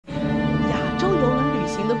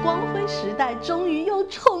光辉时代终于又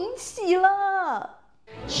重启了！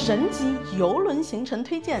神级邮轮行程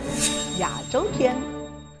推荐亚洲篇。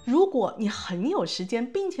如果你很有时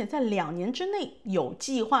间，并且在2年之内有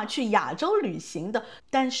计划去亚洲旅行的，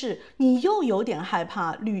但是你又有点害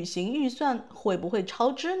怕旅行预算会不会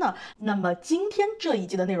超支呢？那么今天这一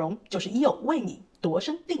集的内容就是 E.O 为你度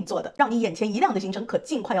身定做的，让你眼前一亮的行程可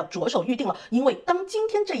尽快要着手预定了，因为当今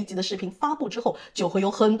天这一集的视频发布之后，就会有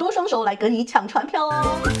很多双手来跟你抢船票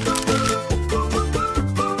哦。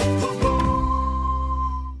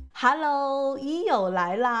Hello， E.O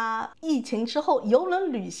来啦！疫情之后，邮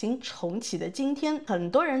轮旅行重启的今天，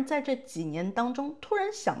很多人在这几年当中突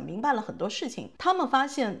然想明白了很多事情。他们发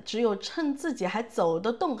现，只有趁自己还走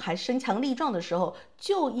得动、还身强力壮的时候，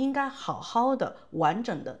就应该好好的、完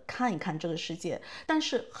整的看一看这个世界。但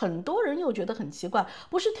是很多人又觉得很奇怪，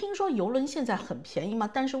不是听说邮轮现在很便宜吗？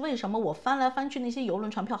但是为什么我翻来翻去那些邮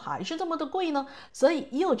轮船票还是这么的贵呢？所以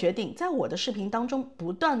E.O决定在我的视频当中，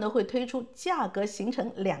不断的会推出价格行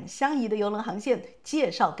程2相宜的邮轮航线，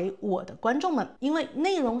介绍给我的观众们。因为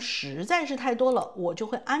内容实在是太多了，我就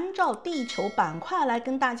会按照地球板块来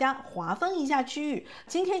跟大家划分一下区域。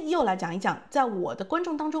今天E.O来讲一讲，在我的观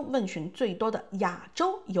众当中问询最多的亚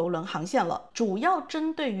洲邮轮航线了，主要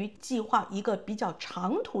针对于计划一个比较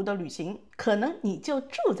长途的旅行，可能你就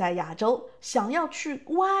住在亚洲，想要去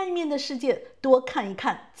外面的世界多看一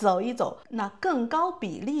看、走一走。那更高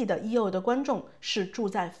比例的E.O的观众是住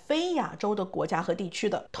在非亚洲的国家和地区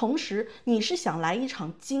的，同时你是想来一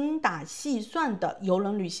场精打细算的邮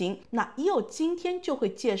轮旅行，那E.O今天就会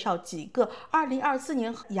介绍几个2024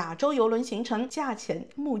年亚洲邮轮行程，价钱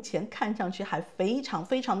目前看上去还非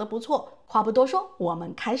常的不错。话不多说，我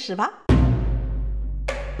们开始吧。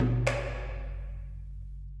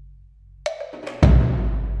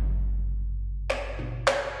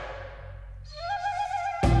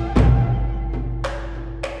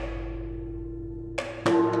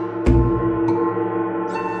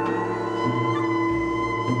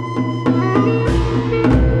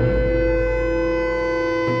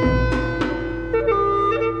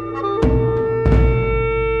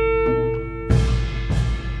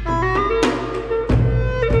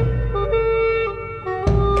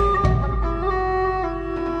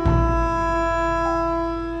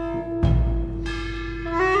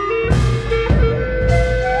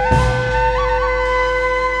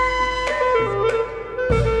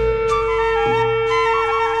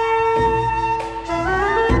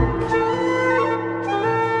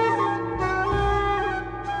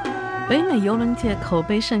北美邮轮界口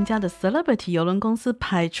碑甚佳的 Celebrity 邮轮公司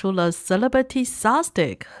派出了 Celebrity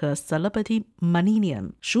Exotic 和 Celebrity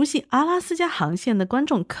Millennium。熟悉阿拉斯加航线的观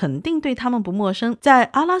众肯定对他们不陌生。在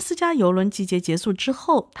阿拉斯加邮轮季节结束之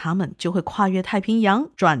后，他们就会跨越太平洋，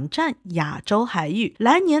转战亚洲海域，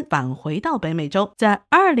来年返回到北美洲。在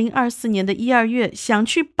2024年的1、2月，想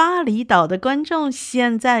去巴厘岛的观众，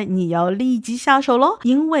现在你要立即下手咯，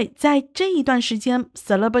因为在这一段时间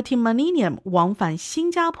Celebrity Millennium 往返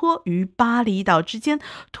新加坡与巴厘岛之间，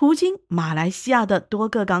途经马来西亚的多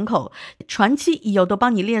个港口，船期E.O都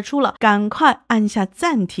帮你列出了，赶快按下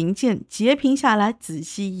暂停键，截屏下来仔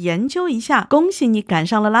细研究一下。恭喜你赶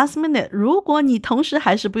上了 last minute。 如果你同时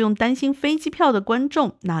还是不用担心飞机票的观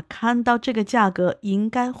众，那看到这个价格应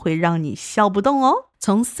该会让你笑不动哦。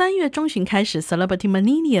从3月中旬开始 Celebrity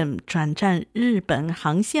Millennium 转战日本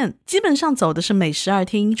航线，基本上走的是每12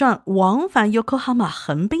天一转，往返 Yokohama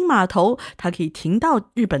横滨码头，它可以停到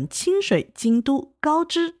日本清水、京都、高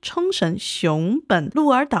知、冲绳、熊本、鹿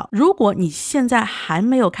儿岛。如果你现在还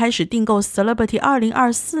没有开始订购 Celebrity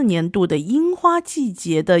 2024年度的樱花季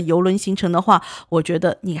节的邮轮行程的话，我觉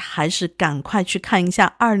得你还是赶快去看一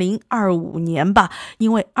下2025年吧，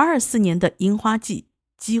因为24年的樱花季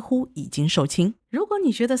几乎已经售罄。如果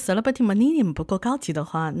你觉得 Celebrity Millennium 不够高级的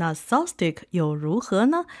话，那 Exotic 又如何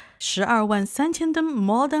呢？123000吨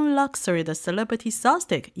Modern Luxury 的 Celebrity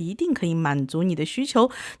Exotic 一定可以满足你的需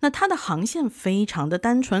求。那它的航线非常的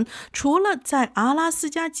单纯，除了在阿拉斯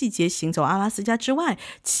加季节行走阿拉斯加之外，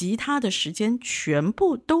其他的时间全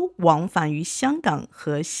部都往返于香港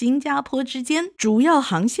和新加坡之间。主要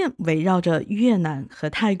航线围绕着越南和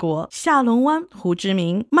泰国、下龙湾、胡志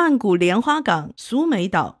明、曼谷莲花港、苏梅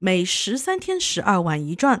岛，每13天12晚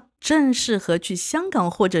一转，正适合去香港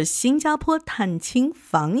或者新加坡探亲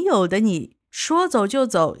访友的你。说走就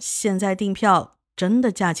走，现在订票真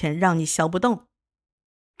的价钱让你笑不动。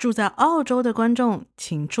住在澳洲的观众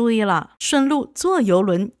请注意了，顺路坐邮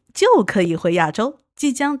轮就可以回亚洲，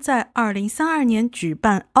即将在2032年举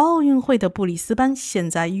办奥运会的布里斯班，现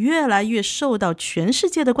在越来越受到全世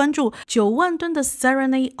界的关注。9万吨的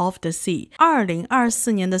Serenade of the Sea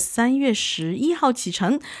 2024年的3月11号启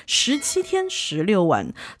程，17天16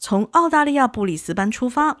晚，从澳大利亚布里斯班出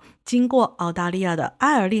发，经过澳大利亚的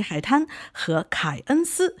埃尔利海滩和凯恩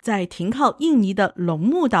斯，再停靠印尼的龙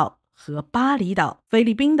目岛和巴厘岛，菲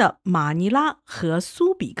律宾的马尼拉和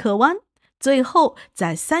苏比克湾，最后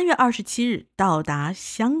在3月27日到达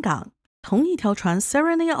香港。同一条船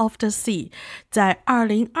Serenade of the Sea 在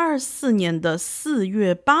2024年的4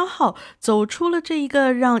月8号走出了这一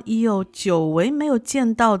个让E.O久违没有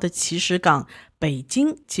见到的起始港北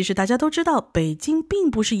京。其实大家都知道，北京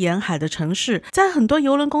并不是沿海的城市，在很多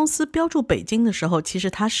邮轮公司标注北京的时候，其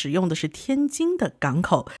实它使用的是天津的港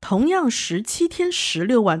口。同样17天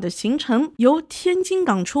16晚的行程，由天津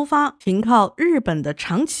港出发，停靠日本的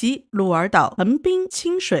长崎、鹿儿岛、横滨、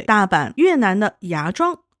清水、大阪，越南的芽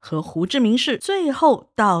庄和胡志明市，最后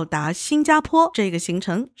到达新加坡。这个行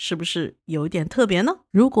程是不是有点特别呢？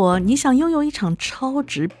如果你想拥有一场超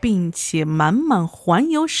值并且满满环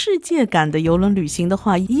游世界感的邮轮旅行的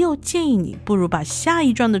话，E.O建议你不如把下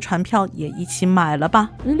一站的船票也一起买了吧。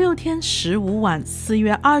16天15晚，4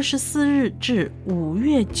月24日至5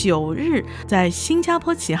月9日，在新加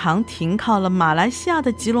坡起航，停靠了马来西亚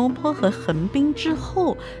的吉隆坡和横滨之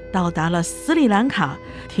后，到达了斯里兰卡，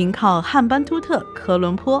停靠汉班图特、科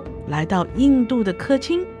伦坡，来到印度的科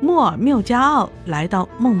钦、莫尔缪加奥，来到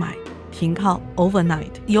孟买，停靠 overnight。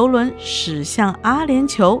 邮轮驶向阿联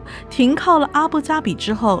酋，停靠了阿布扎比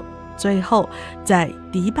之后，最后在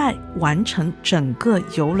迪拜完成整个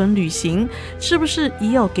邮轮旅行。是不是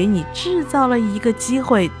E.O给你制造了一个机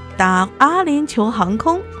会，搭阿联酋航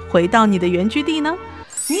空回到你的原居地呢？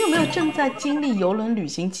你有没有正在经历邮轮旅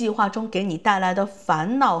行计划中给你带来的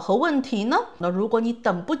烦恼和问题呢？那如果你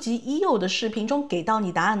等不及E.O的视频中给到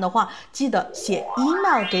你答案的话，记得写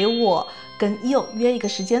email 给我，跟E.O约一个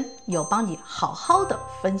时间，E.O帮你好好的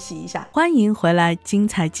分析一下。欢迎回来，精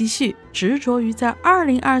彩继续。执着于在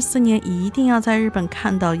2024年一定要在日本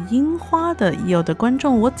看到樱花的E.O的观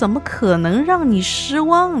众，我怎么可能让你失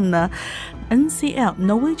望呢？NCL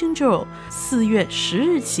Norwegian Jewel 4月10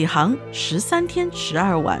日起航，13天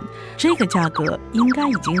12晚，这个价格应该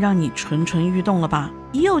已经让你蠢蠢欲动了吧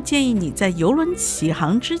？E.O建议你在邮轮起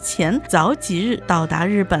航之前早几日到达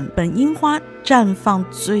日本，本樱花绽放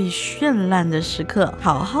最绚烂的时刻，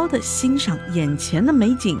好好的欣赏眼前的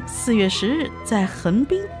美景。4月10日在横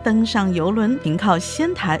滨登上邮轮，停靠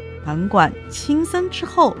仙台、函馆、青森之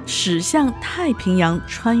后，驶向太平洋，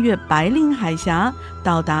穿越白令海峡，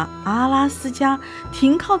到达阿拉斯加，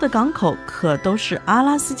停靠的港口可都是阿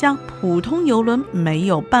拉斯加普通邮轮没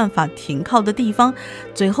有办法停靠的地方，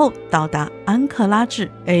最后到达安克拉治。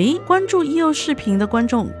关注E.O视频的观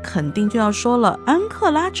众肯定就要说了，安克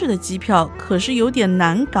拉治的机票可是有点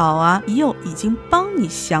难搞啊。E.O已经帮你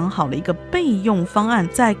想好了一个备用方案，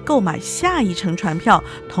再购买下一程船票，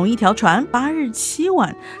同一条船8日7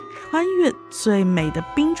晚，穿越最美的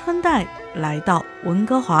冰川带，来到温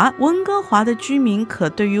哥华。温哥华的居民可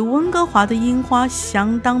对于温哥华的樱花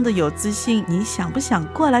相当的有自信，你想不想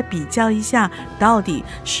过来比较一下，到底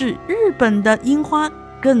是日本的樱花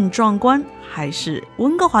更壮观，还是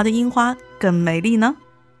温哥华的樱花更美丽呢？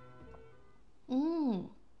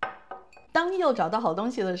当E.O找到好东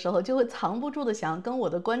西的时候，就会藏不住的想要跟我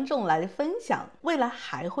的观众来分享。未来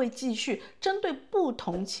还会继续针对不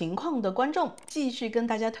同情况的观众继续跟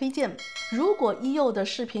大家推荐。如果E.O的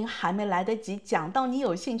视频还没来得及讲到你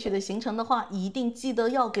有兴趣的行程的话，一定记得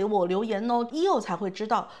要给我留言哦，E.O才会知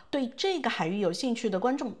道对这个海域有兴趣的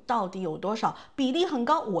观众到底有多少，比例很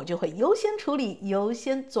高，我就会优先处理，优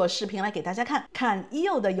先做视频来给大家看。看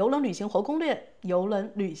E.O的邮轮旅行活攻略，邮轮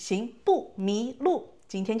旅行不迷路。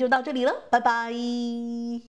今天就到这里了，拜拜。